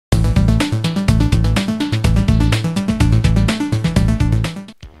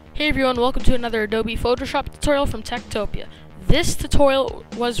Hey everyone, welcome to another Adobe Photoshop tutorial from Techtopia. This tutorial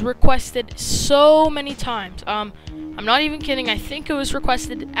was requested so many times. I'm not even kidding, I think it was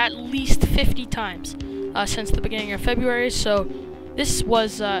requested at least 50 times since the beginning of February, so this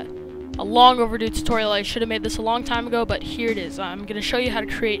was a long overdue tutorial. I should have made this a long time ago, but here it is. I'm going to show you how to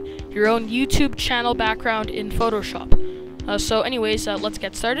create your own YouTube channel background in Photoshop. So anyways, let's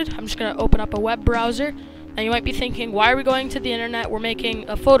get started. I'm just going to open up a web browser. Now you might be thinking, why are we going to the internet? We're making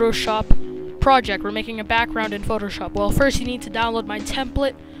a Photoshop project. We're making a background in Photoshop. Well, first you need to download my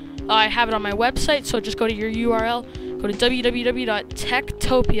template. I have it on my website, so just go to your URL. Go to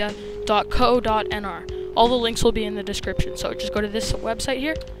www.techtopia.co.nr. All the links will be in the description. So just go to this website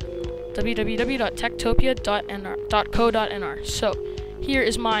here, www.techtopia.co.nr. So here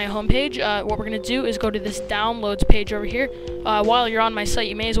is my homepage. What we're going to do is go to this downloads page over here. While you're on my site,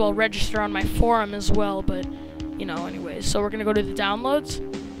 you may as well register on my forum as well, but, you know, anyways. So we're going to go to the downloads.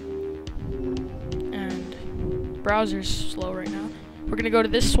 And browser's slow right now. We're going to go to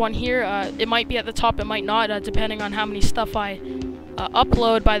this one here. It might be at the top, it might not, depending on how many stuff I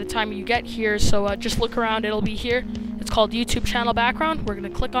upload by the time you get here. So just look around, it'll be here. It's called YouTube channel background. We're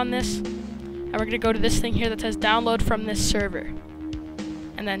going to click on this, and we're going to go to this thing here that says download from this server.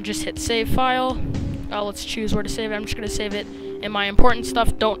 And then just hit save file. Let's choose where to save it. I'm just going to save it in my important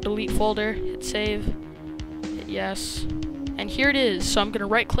stuff, don't delete folder. Hit save, hit yes, and here it is. So I'm going to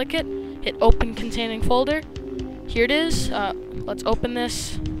right click it, hit open containing folder. Here it is. Let's open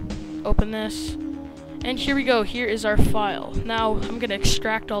this, and here we go. Here is our file. Now I'm going to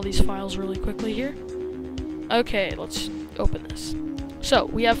extract all these files really quickly here. Okay, let's open this. So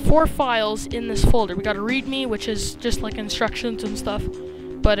we have 4 files in this folder. We got a readme, which is just like instructions and stuff,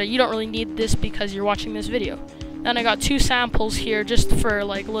 but you don't really need this because you're watching this video. Then I got 2 samples here just for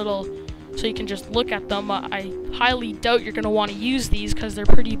like little, so you can just look at them. I highly doubt you're going to want to use these because they're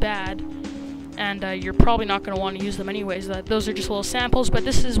pretty bad, and you're probably not going to want to use them anyways. Those are just little samples, but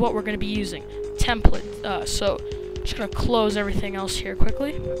this is what we're going to be using, template. So I'm just going to close everything else here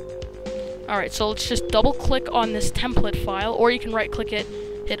quickly. Alright, so let's just double click on this template file, or you can right click it,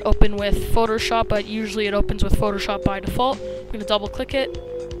 hit open with Photoshop, but usually it opens with Photoshop by default. I'm going to double click it,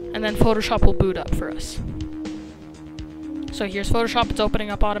 and then Photoshop will boot up for us. So here's Photoshop, it's opening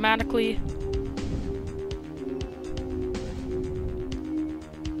up automatically.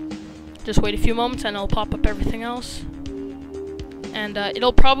 Just wait a few moments and it'll pop up everything else. And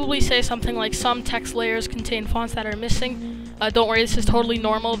it'll probably say something like some text layers contain fonts that are missing. Don't worry, this is totally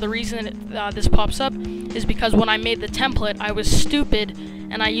normal. The reason this pops up is because when I made the template, I was stupid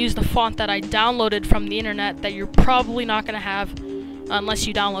and I used the font that I downloaded from the internet that you're probably not going to have unless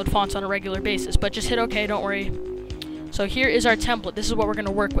you download fonts on a regular basis. But just hit OK, don't worry. So here is our template. This is what we're going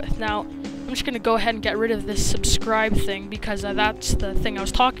to work with. Now, I'm just going to go ahead and get rid of this subscribe thing because that's the thing I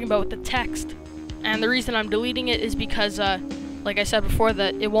was talking about with the text. And the reason I'm deleting it is because, like I said before,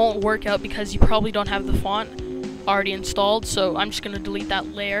 that it won't work out because you probably don't have the font already installed. So I'm just going to delete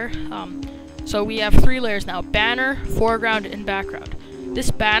that layer. So we have 3 layers now: banner, foreground, and background.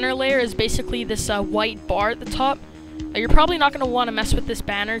 This banner layer is basically this white bar at the top. You're probably not going to want to mess with this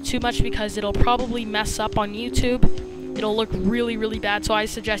banner too much because it'll probably mess up on YouTube. It'll look really, really bad, so I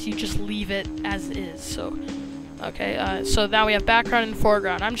suggest you just leave it as is. So, okay, so now we have background and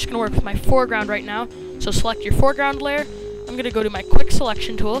foreground. I'm just going to work with my foreground right now. So select your foreground layer. I'm going to go to my quick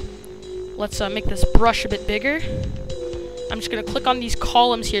selection tool. Let's make this brush a bit bigger. I'm just going to click on these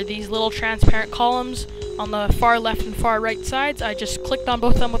columns here, these little transparent columns on the far left and far right sides. I just clicked on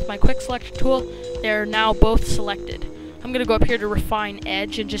both of them with my quick selection tool. They're now both selected. I'm going to go up here to refine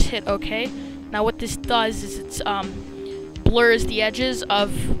edge and just hit OK. Now what this does is it's blurs the edges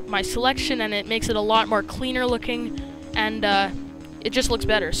of my selection and it makes it a lot more cleaner looking, and it just looks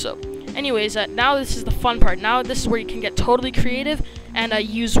better. So anyways, now this is the fun part. Now this is where you can get totally creative and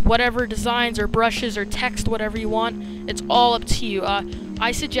use whatever designs or brushes or text, whatever you want. It's all up to you.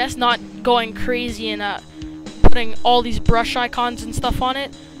 I suggest not going crazy and putting all these brush icons and stuff on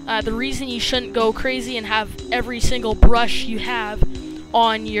it. The reason you shouldn't go crazy and have every single brush you have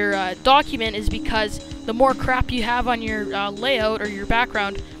on your document is because the more crap you have on your layout or your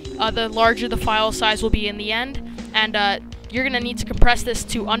background, the larger the file size will be in the end, and you're going to need to compress this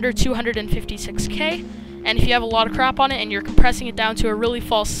to under 256K, and if you have a lot of crap on it and you're compressing it down to a really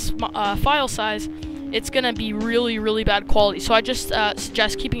false file size, it's going to be really, really bad quality. So I just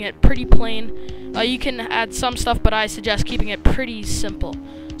suggest keeping it pretty plain. You can add some stuff, but I suggest keeping it pretty simple.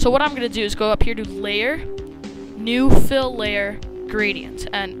 So what I'm going to do is go up here to Layer, New Fill Layer, Gradient,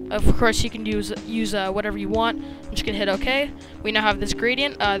 and of course you can use whatever you want. I'm just going to hit OK. We now have this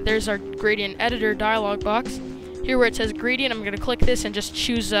gradient. There's our gradient editor dialog box. here where it says gradient, I'm going to click this and just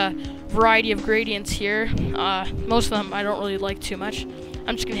choose a variety of gradients here. Most of them I don't really like too much.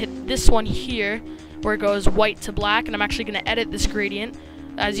 I'm just going to hit this one here where it goes white to black, and I'm actually going to edit this gradient.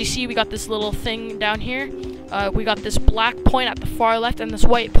 As you see, we got this little thing down here. We got this black point at the far left and this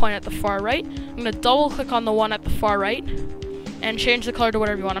white point at the far right. I'm going to double click on the one at the far right and change the color to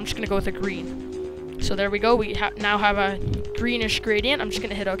whatever you want. I'm just going to go with a green. So there we go. We now have a greenish gradient. I'm just going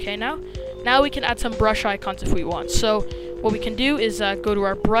to hit OK now. Now we can add some brush icons if we want. So what we can do is go to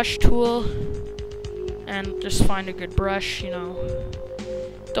our brush tool and just find a good brush, you know.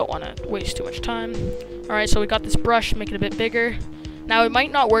 Don't want to waste too much time. Alright, so we got this brush, make it a bit bigger. Now it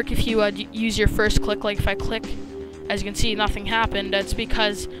might not work if you use your first click, like if I click, as you can see nothing happened. That's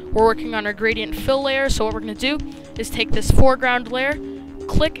because we're working on our gradient fill layer. So what we're going to do is take this foreground layer,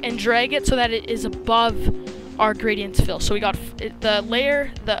 click and drag it so that it is above our gradients fill. So we got the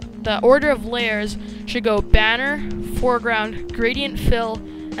layer, the order of layers should go banner, foreground, gradient fill,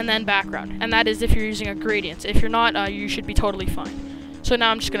 and then background. And that is if you're using a gradient. If you're not, you should be totally fine. So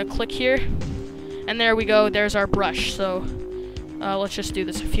now I'm just going to click here, and there we go, there's our brush. So let's just do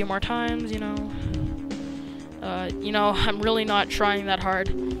this a few more times, you know. I'm really not trying that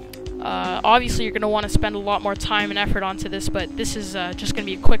hard. Obviously you're going to want to spend a lot more time and effort onto this, but this is just going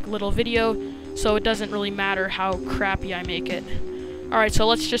to be a quick little video, so it doesn't really matter how crappy I make it. Alright, so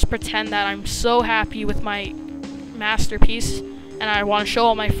let's just pretend that I'm so happy with my masterpiece, and I want to show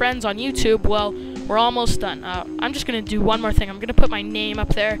all my friends on YouTube. Well, we're almost done. I'm just going to do one more thing. I'm going to put my name up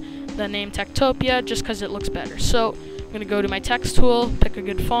there, the name Techtopia, just because it looks better. So I'm going to go to my text tool, pick a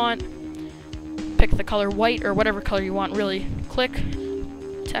good font, pick the color white, or whatever color you want, really. Click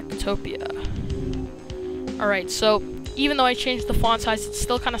Techtopia. Alright, so even though I changed the font size, it's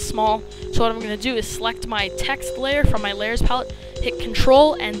still kind of small. So what I'm going to do is select my text layer from my layers palette, hit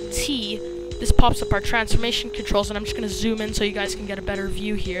Control and T. This pops up our transformation controls, and I'm just going to zoom in so you guys can get a better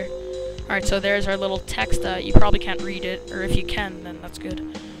view here. Alright, so there's our little text. You probably can't read it, or if you can, then that's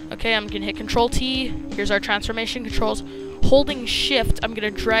good. Okay, I'm going to hit Control T. Here's our transformation controls. Holding Shift, I'm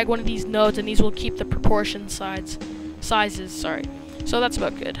going to drag one of these nodes, and these will keep the proportion sizes. Sorry. So that's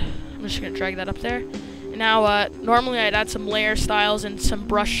about good. I'm just going to drag that up there. Now, normally I'd add some layer styles and some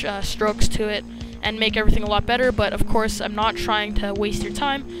brush strokes to it and make everything a lot better, but of course I'm not trying to waste your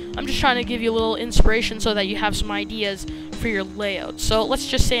time. I'm just trying to give you a little inspiration so that you have some ideas for your layout. So let's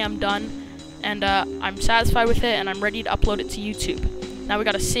just say I'm done, and I'm satisfied with it, and I'm ready to upload it to YouTube. Now we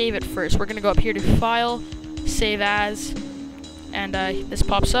gotta save it first. We're gonna go up here to File, Save As, and this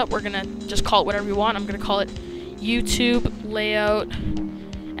pops up. We're gonna just call it whatever you want. I'm gonna call it YouTube Layout.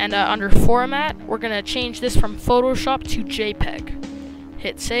 And under Format, we're going to change this from Photoshop to JPEG.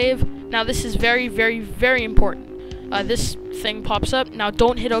 Hit Save. Now this is very, very, very important. This thing pops up. Now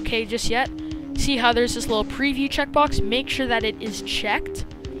don't hit OK just yet. See how there's this little preview checkbox? Make sure that it is checked.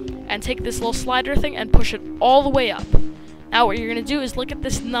 And take this little slider thing and push it all the way up. Now what you're going to do is look at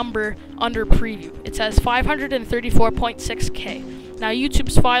this number under preview. It says 534.6K. Now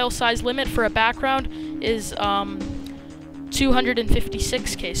YouTube's file size limit for a background is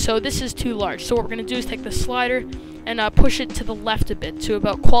 256K, so this is too large. So what we're going to do is take the slider and push it to the left a bit to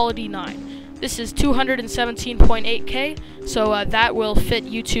about quality 9. This is 217.8K, so that will fit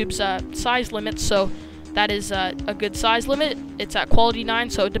YouTube's size limit, so that is a good size limit. It's at quality 9,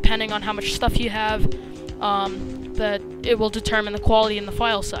 so depending on how much stuff you have, it will determine the quality and the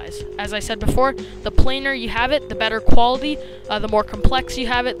file size. As I said before, the plainer you have it, the better quality. The more complex you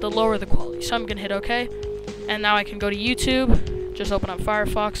have it, the lower the quality. So I'm going to hit OK. And now I can go to YouTube, just open up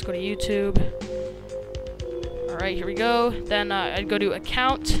Firefox, go to YouTube. Alright, here we go. Then I'd go to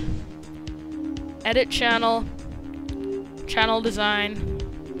Account, Edit Channel, Channel Design,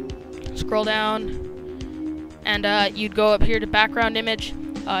 scroll down, and you'd go up here to Background Image,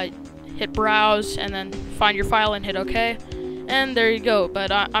 hit Browse, and then find your file and hit OK. And there you go,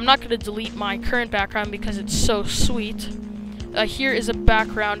 but I'm not going to delete my current background because it's so sweet. Here is a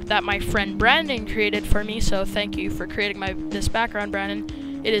background that my friend Brandon created for me, so thank you for creating this background,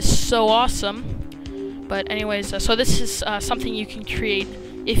 Brandon. It is so awesome. But anyways, so this is something you can create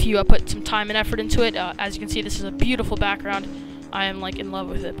if you put some time and effort into it. As you can see, this is a beautiful background. I am like in love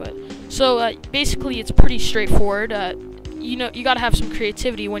with it. But so basically, it's pretty straightforward. You gotta have some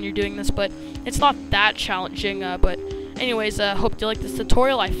creativity when you're doing this, but it's not that challenging. But anyways, hope you like this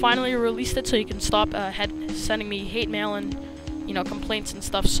tutorial. I finally released it, so you can stop sending me hate mail and complaints and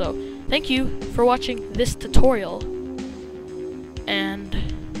stuff. So thank you for watching this tutorial, and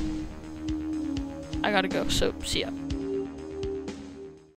I gotta go, so see ya.